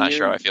 it's weird. Not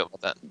sure how I feel about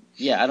that.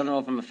 Yeah, I don't know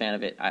if I'm a fan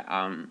of it.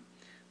 I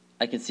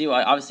can see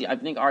why. Obviously, I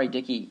think R.A.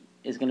 Dickey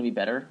is going to be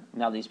better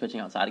now that he's pitching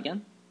outside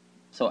again.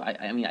 So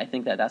I mean, I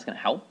think that's going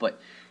to help,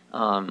 but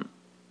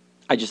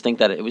I just think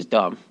that it was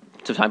dumb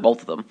to sign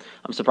both of them.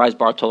 I'm surprised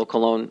Bartolo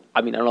Colon.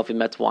 I mean, I don't know if the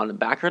Mets wanted him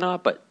back or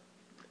not, but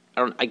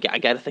I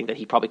got to think that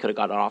he probably could have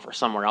got an offer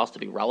somewhere else to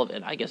be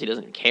relevant. I guess he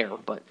doesn't care,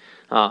 but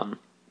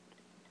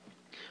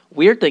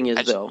weird thing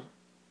is though.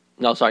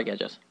 No, sorry,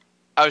 Jess.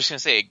 I was just going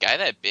to say, a guy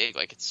that big,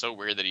 it's so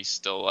weird that he's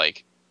still,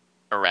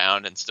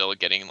 around and still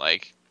getting,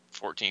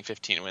 14,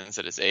 15 wins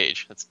at his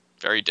age. That's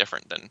very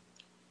different than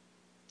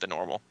the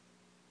normal.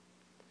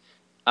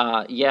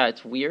 Yeah,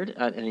 it's weird,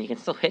 and he can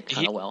still hit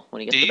kind of well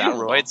when he gets the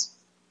battle ball.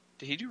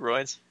 Did he do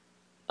roids?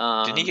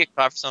 Didn't he get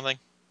caught for something?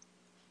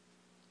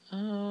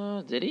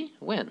 Did he?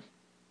 When?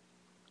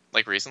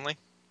 Recently?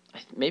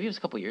 Maybe it was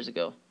a couple years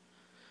ago.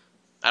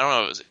 I don't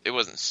know. It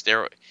wasn't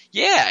steroid.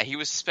 Yeah, he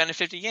was suspended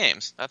 50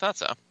 games. I thought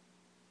so.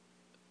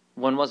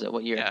 When was it?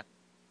 What year? Yeah.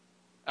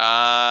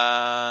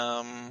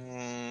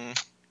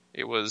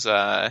 It was,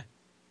 oh,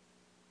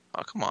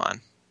 come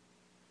on.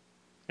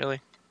 Really?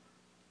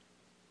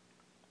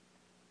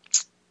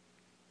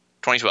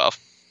 2012.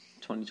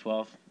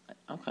 2012.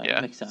 Okay, yeah.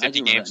 That makes sense. 50 I do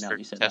remember games that now for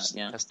you said that,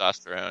 yeah.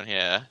 Testosterone,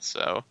 yeah,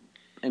 so.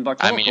 And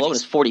Bartolo Colon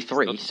is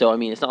 43, so, I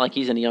mean, it's not like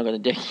he's any younger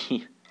than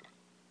Dickey.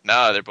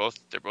 No, they're both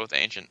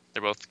ancient.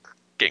 They're both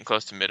getting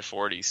close to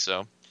mid-40s,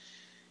 so.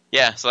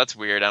 Yeah, so that's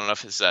weird. I don't know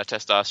if his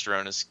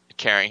testosterone is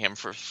carrying him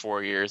for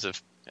 4 years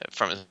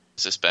from his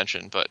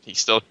suspension, but he's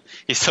still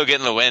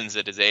getting the wins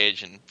at his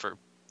age, and for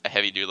a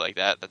heavy dude like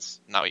that, that's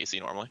not what you see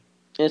normally.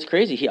 And it's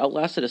crazy. He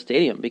outlasted a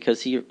stadium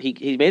because he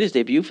made his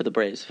debut for the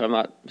Braves, if I'm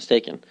not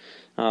mistaken.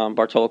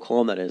 Bartolo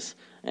Colon, that is.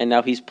 And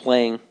now he's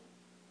playing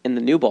in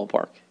the new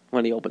ballpark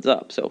when he opens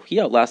up. So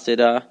he outlasted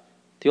the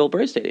old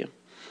Braves stadium.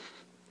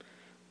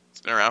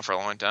 It's been around for a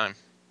long time.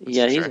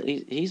 Yeah,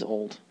 he's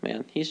old,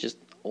 man. He's just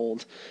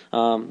old.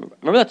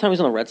 Remember that time he was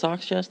on the Red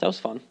Sox, Jess? That was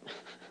fun.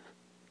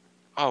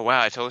 Oh,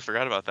 wow. I totally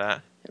forgot about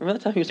that. Remember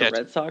that time he was on the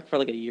Red Sox for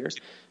a year?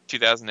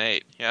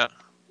 2008, yeah.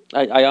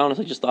 I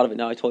honestly just thought of it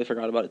now. I totally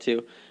forgot about it,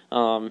 too.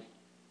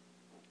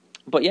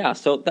 But, yeah,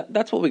 so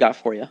that's what we got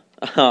for you.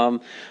 A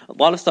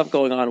lot of stuff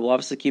going on. We'll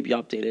obviously keep you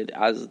updated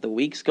as the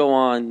weeks go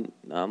on.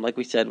 Like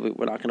we said,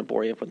 we're not going to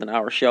bore you with an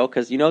hour show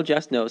because,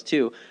 Jess knows,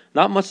 too.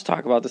 Not much to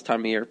talk about this time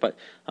of year, but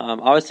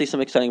obviously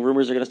some exciting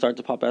rumors are going to start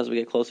to pop as we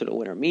get closer to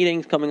winter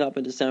meetings coming up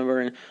in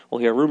December, and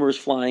we'll hear rumors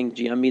flying.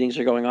 GM meetings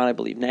are going on, I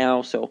believe,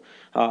 now. So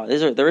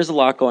there is a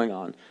lot going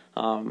on.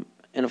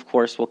 And, of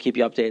course, we'll keep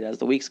you updated as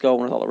the weeks go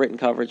with all the written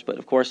coverage. But,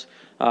 of course,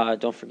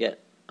 don't forget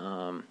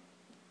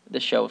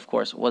This show, of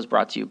course, was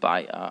brought to you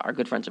by our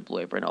good friends at Blue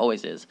Apron.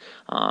 Always is.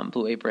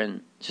 Blue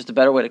Apron, it's just a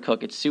better way to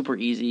cook. It's super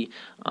easy.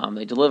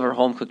 They deliver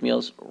home-cooked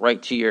meals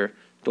right to your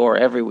door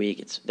every week.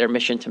 It's their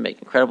mission to make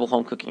incredible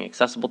home cooking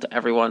accessible to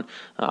everyone.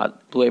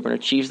 Blue Apron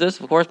achieves this,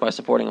 of course, by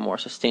supporting a more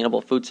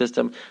sustainable food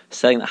system,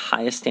 setting the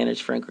highest standards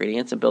for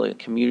ingredients, and building a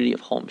community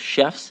of home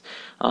chefs.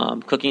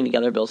 Cooking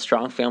together builds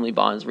strong family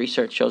bonds.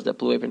 Research shows that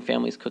Blue Apron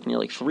families cook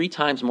nearly 3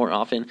 times more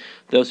often.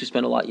 Those who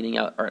spend a lot eating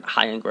out or at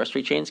high-end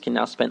grocery chains can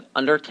now spend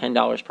under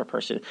 $10 per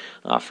person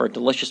for a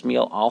delicious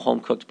meal, all home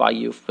cooked by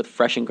you with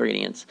fresh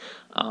ingredients.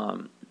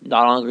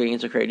 Not all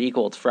ingredients are created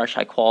equal. It's fresh,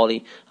 high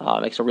quality,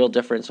 makes a real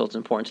difference, so it's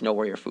important to know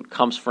where your food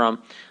comes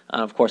from.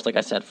 And of course, like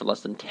I said, for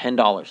less than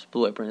 $10,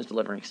 Blue Apron is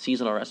delivering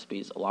seasonal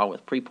recipes along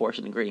with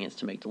pre-portioned ingredients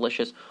to make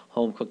delicious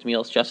home-cooked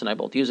meals. Jess and I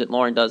both use it.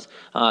 Lauren does.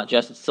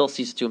 Jess, it still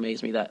ceases to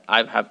amaze me that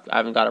I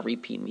haven't got a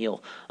repeat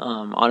meal,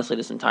 honestly,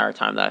 this entire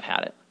time that I've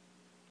had it.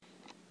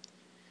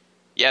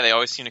 Yeah, they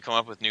always seem to come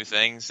up with new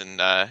things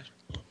and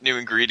new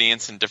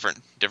ingredients and different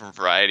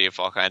variety of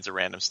all kinds of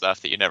random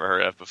stuff that you never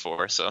heard of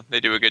before. So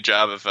they do a good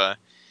job of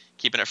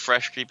keeping it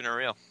fresh, keeping it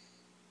real.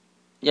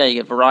 Yeah, you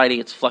get variety,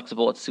 it's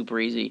flexible, it's super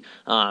easy.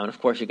 And of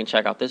course, you can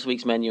check out this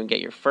week's menu and get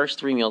your first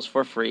 3 meals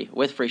for free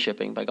with free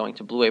shipping by going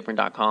to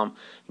blueapron.com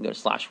and go to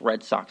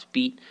 /Red Sox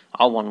Beat,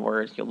 all one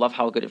word. You'll love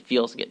how good it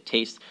feels to get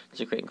taste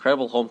to create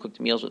incredible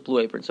home-cooked meals with Blue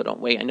Apron, so don't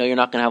wait. I know you're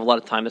not going to have a lot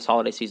of time this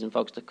holiday season,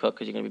 folks, to cook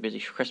because you're going to be busy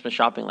Christmas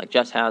shopping like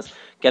Jess has,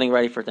 getting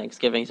ready for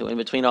Thanksgiving. So in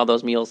between all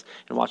those meals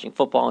and watching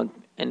football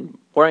and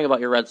worrying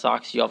about your Red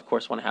Sox, you, of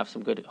course, want to have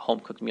some good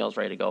home-cooked meals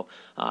ready to go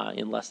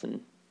in less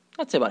than,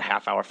 I'd say, about a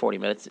half hour, 40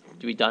 minutes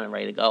to be done and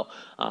ready to go.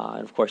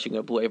 And, of course, you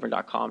can go to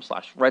blueapron.com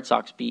 /Red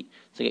Sox Beat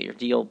to get your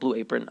deal. Blue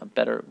Apron, a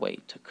better way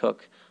to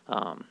cook.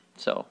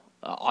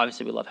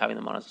 Obviously, we love having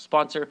them on as a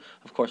sponsor.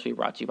 Of course, we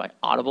brought to you by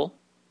Audible.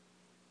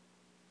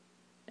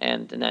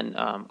 And then,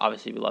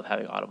 obviously, we love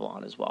having Audible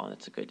on as well, and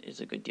it's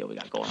a good deal we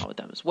got going on with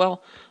them as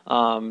well.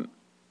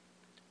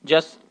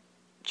 Just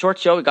short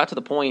show, we got to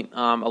the point.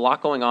 A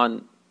lot going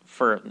on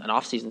for an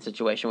off-season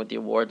situation with the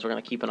awards. We're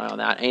going to keep an eye on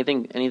that.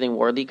 Anything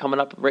worthy coming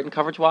up written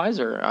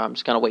coverage-wise, or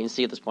just kind of wait and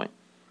see at this point?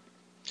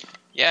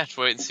 Yeah, just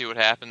wait and see what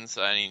happens,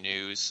 any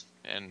news,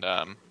 and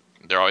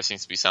there always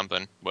seems to be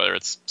something, whether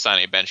it's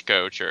signing a bench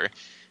coach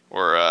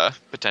or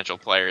potential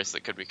players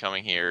that could be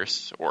coming here,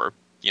 or,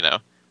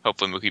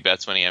 hopefully Mookie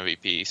Betts winning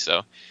MVP.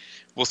 So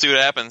we'll see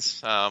what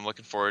happens. I'm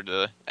looking forward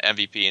to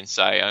MVP and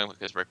Cy Young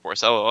because Rick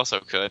Porcello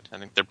also could. I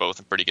think they're both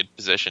in pretty good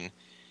position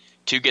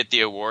to get the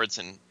awards,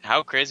 and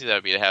how crazy that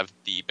would be to have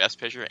the best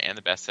pitcher and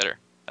the best hitter.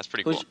 That's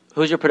pretty cool.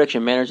 Who's your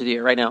prediction, manager of the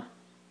year right now?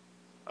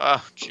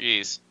 Oh,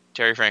 jeez.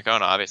 Terry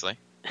Francona, obviously.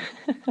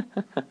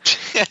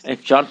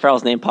 If John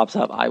Farrell's name pops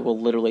up, I will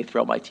literally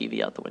throw my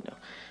TV out the window.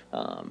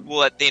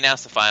 Well, they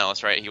announced the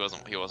finalists, right? He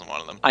wasn't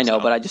one of them. I know,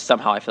 but I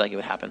feel like it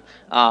would happen.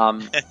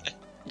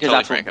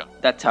 Because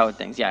that's how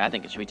things. Yeah, I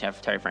think it should be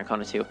Terry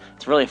Francona too.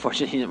 It's really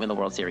unfortunate he didn't win the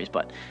World Series,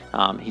 but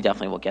he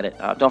definitely will get it.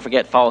 Don't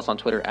forget, follow us on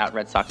Twitter at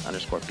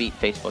 @RedSox_Beat.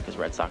 Facebook is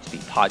Red Sox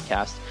Beat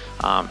Podcast.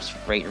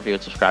 Rate, review,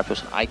 and subscribe to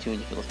us on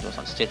iTunes. If you listen to us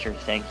on Stitcher,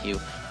 thank you.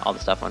 All the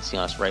stuff on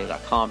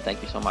CLNSradio.com.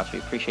 Thank you so much. We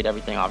appreciate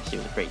everything. Obviously,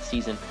 it was a great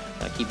season.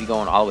 Going to keep you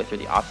going all the way through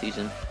the off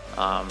season.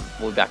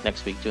 We'll be back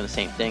next week doing the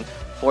same thing.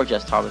 For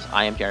Jess Thomas,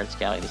 I am Jared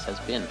Scally. This has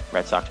been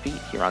Red Sox Beat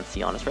here on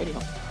CLNS Radio.